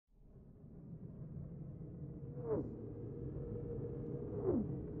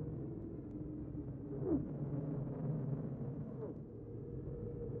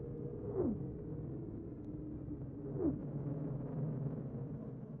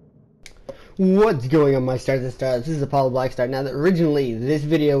What's going on, my stars and stars? This is Apollo Blackstar. Now, originally, this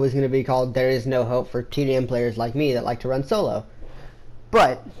video was going to be called "There is no hope for TDM players like me that like to run solo."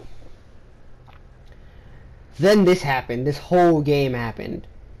 But then this happened. This whole game happened.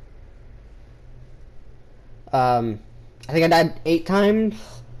 I think I died 8 times,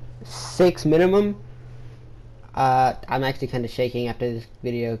 6 minimum. I'm actually kind of shaking after this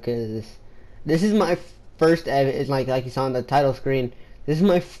video because this is my first ever. It's like you saw on the title screen. This is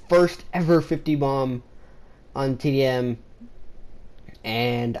my first ever 50 bomb on TDM,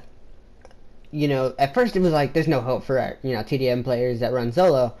 and you know, at first it was like there's no hope for TDM players that run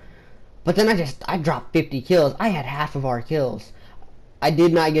solo. But then I dropped 50 kills. I had half of our kills. I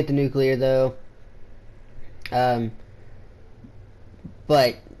did not get the nuclear though.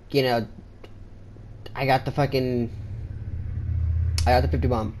 But you know, I got the 50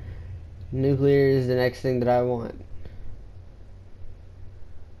 bomb. Nuclear is the next thing that I want.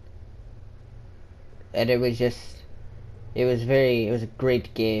 And it was a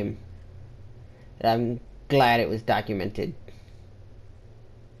great game. And I'm glad it was documented.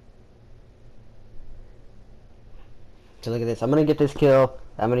 So look at this. I'm gonna get this kill.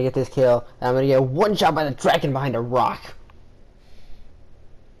 I'm gonna get this kill. And I'm gonna get one shot by the dragon behind a rock.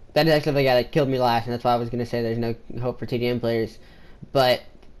 That is actually the guy that killed me last, and that's why I was gonna say there's no hope for TDM players. But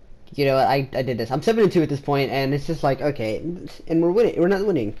you know what? I did this. I'm 7-2 at this point, and it's just like, okay, and we're winning. We're not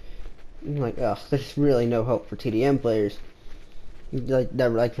winning. I'm like, ugh, there's really no hope for TDM players like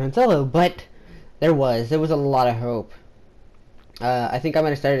run solo. But there was a lot of hope. I think I might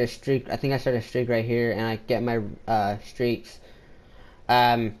have started a streak. I think I started a streak right here, and I get my streaks.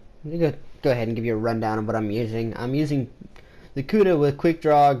 Let me go ahead and give you a rundown of what I'm using. I'm using the Kuda with quick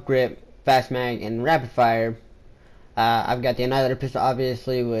draw, grip, fast mag, and rapid fire. I've got the Annihilator pistol,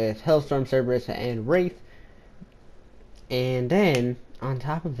 obviously, with Hellstorm, Cerberus, and Wraith. And then on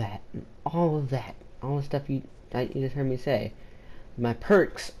top of that, all the stuff you just heard me say, my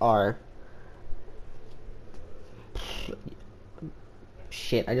perks are.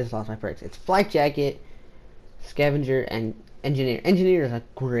 Shit, I just lost my perks. It's Flak Jacket, Scavenger, and Engineer. Engineer is a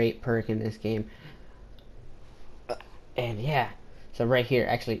great perk in this game. And yeah, so right here,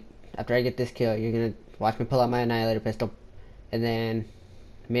 actually, after I get this kill, you're gonna watch me pull out my Annihilator pistol, and then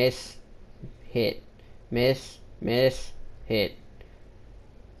miss, hit, miss, hit.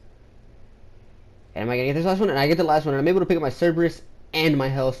 And am I gonna get this last one? And I get the last one, and I'm able to pick up my Cerberus and my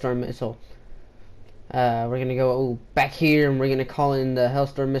Hellstorm missile. We're gonna go back here, and we're gonna call in the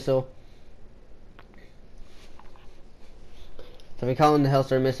Hellstorm missile. So we call in the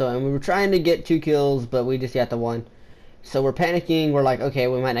Hellstorm missile, and we were trying to get 2 kills, but we just got the 1. So we're panicking. We're like, okay,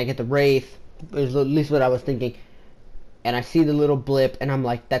 we might not get the Wraith. Is at least what I was thinking. And I see the little blip, and I'm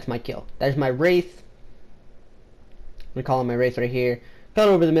like, that's my kill. There's my Wraith. I'm gonna call in my Wraith right here. Call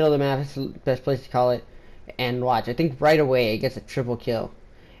it over the middle of the map. It's the best place to call it. And watch. I think right away it gets a triple kill.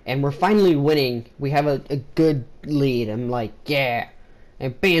 And we're finally winning. We have a good lead. I'm like, yeah.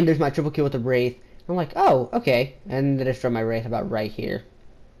 And bam, there's my triple kill with the Wraith. I'm like, oh, okay. And then I just throw my Wraith about right here.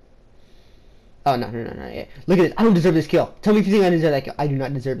 Oh, no. Yeah. Look at this. I don't deserve this kill. Tell me if you think I deserve that kill. I do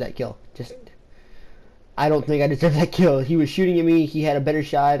not deserve that kill. I don't think I deserve that kill. He was shooting at me. He had a better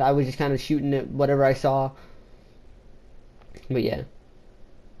shot. I was just kind of shooting at whatever I saw. But yeah.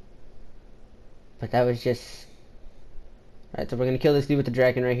 But that was just... Alright, so we're going to kill this dude with the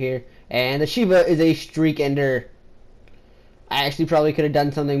dragon right here. And the Shiva is a streak ender. I actually probably could have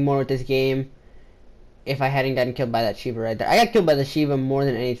done something more with this game if I hadn't gotten killed by that Shiva right there. I got killed by the Shiva more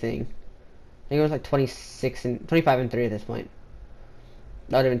than anything. I think it was like 25 and 3 at this point.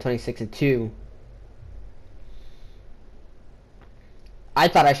 That would have been 26 and 2. I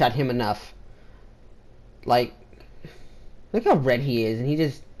thought I shot him enough. Like, look how red he is, and he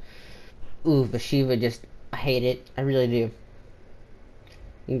just... Ooh, the Shiva just... I hate it. I really do.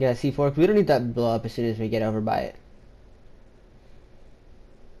 You can get a C4. We don't need that blow up as soon as we get over by it.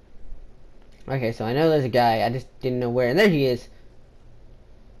 Okay, so I know there's a guy. I just didn't know where. And there he is.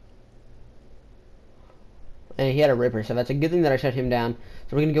 And he had a Ripper, so that's a good thing that I shut him down.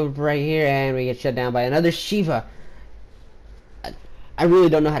 So we're going to go right here, and we get shut down by another Shiva. I really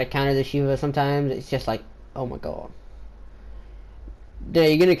don't know how to counter the Shiva sometimes. It's just like, oh my god. Yeah,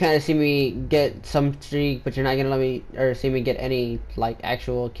 you're gonna kind of see me get some streak, but you're not gonna let me or see me get any like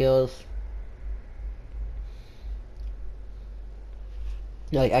actual kills,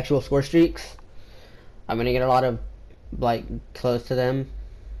 like actual score streaks. I'm gonna get a lot of like close to them.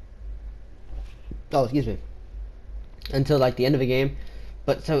 Oh, excuse me. Until like the end of the game,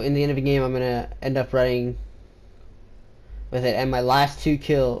 but so in the end of the game, I'm gonna end up running with it, and my last 2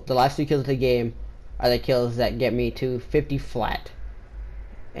 kills, the last 2 kills of the game, are the kills that get me to 50 flat.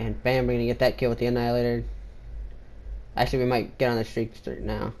 And bam, we're gonna get that kill with the Annihilator. Actually, we might get on the streak right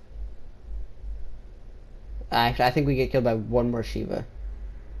now. Actually, I think we get killed by one more Shiva.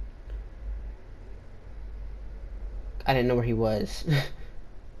 I didn't know where he was.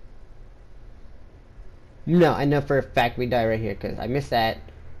 No, I know for a fact we die right here because I missed that.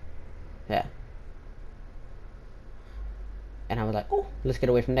 Yeah. And I was like, oh, let's get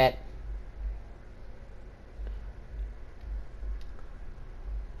away from that.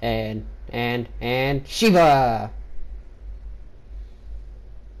 And Shiva!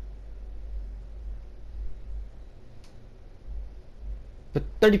 But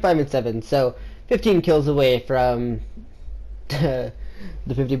 35 and 7, so 15 kills away from the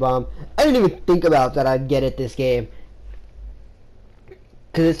 50 bomb. I didn't even think about that I'd get it this game.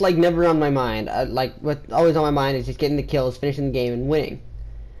 Because it's like never on my mind. Like what's always on my mind is just getting the kills, finishing the game, and winning.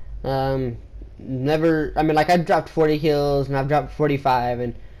 Never, I mean, like I've dropped 40 kills and I've dropped 45,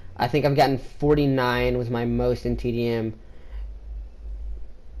 and I think I've gotten 49 was my most in TDM.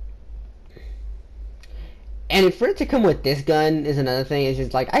 And for it to come with this gun is another thing. It's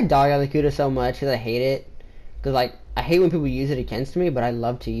just like I dog on the Kuda so much because I hate it. Because like I hate when people use it against me, but I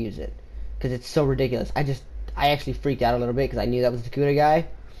love to use it because it's so ridiculous. I actually freaked out a little bit because I knew that was the Kuda guy,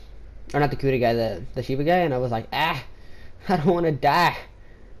 or not the Kuda guy, the Shiva guy, and I was like, I don't want to die.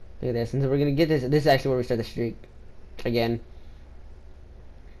 Look at this, and so we're gonna get this. This is actually where we start the streak again.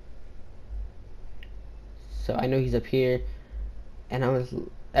 So I know he's up here, and I was.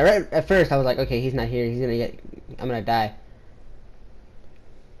 At first, I was like, okay, he's not here. I'm gonna die.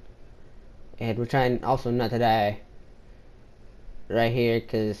 And we're trying also not to die right here,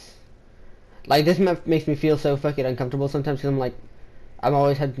 because, like, this map makes me feel so fucking uncomfortable sometimes, because I'm like, I'm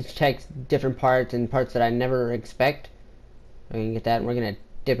always having to check different parts and parts that I never expect. We're gonna get that, and we're gonna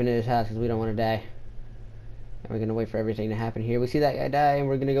dip into his house, because we don't want to die. And we're gonna wait for everything to happen here. We see that guy die, and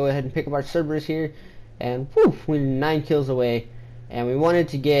we're gonna go ahead and pick up our Cerberus here, and whew, we're 9 kills away. And we wanted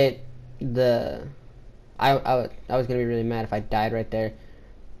to get the... I was going to be really mad if I died right there.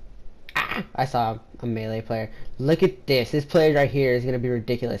 Ah! I saw a melee player. Look at this. This player right here is going to be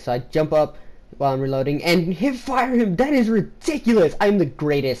ridiculous. So I jump up while I'm reloading and hip fire him. That is ridiculous. I'm the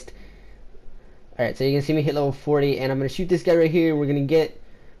greatest. Alright, so you can see me hit level 40. And I'm going to shoot this guy right here.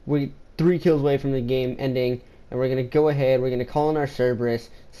 We're 3 kills away from the game ending. And we're going to go ahead, we're going to call in our Cerberus.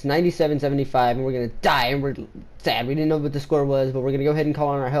 It's 97-75, and we're going to die, and we're sad. We didn't know what the score was, but we're going to go ahead and call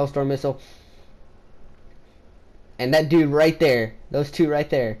on our Hellstorm missile. And that dude right there, those two right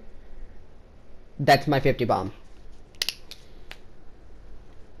there, that's my 50 bomb.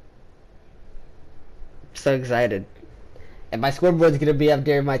 So excited. And my scoreboard's going to be up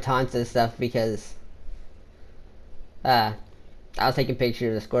there, my taunts and stuff, because I was taking pictures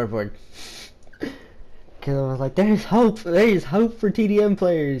of the scoreboard. Because I was like, there's hope for TDM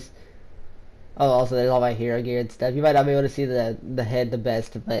players. Oh, also there's all my hero gear and stuff. You might not be able to see the head the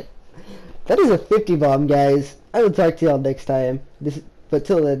best, but that is a 50 bomb, guys. I will talk to y'all next time. But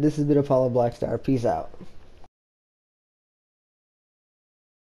till then, this has been Apollo Blackstar. Peace out.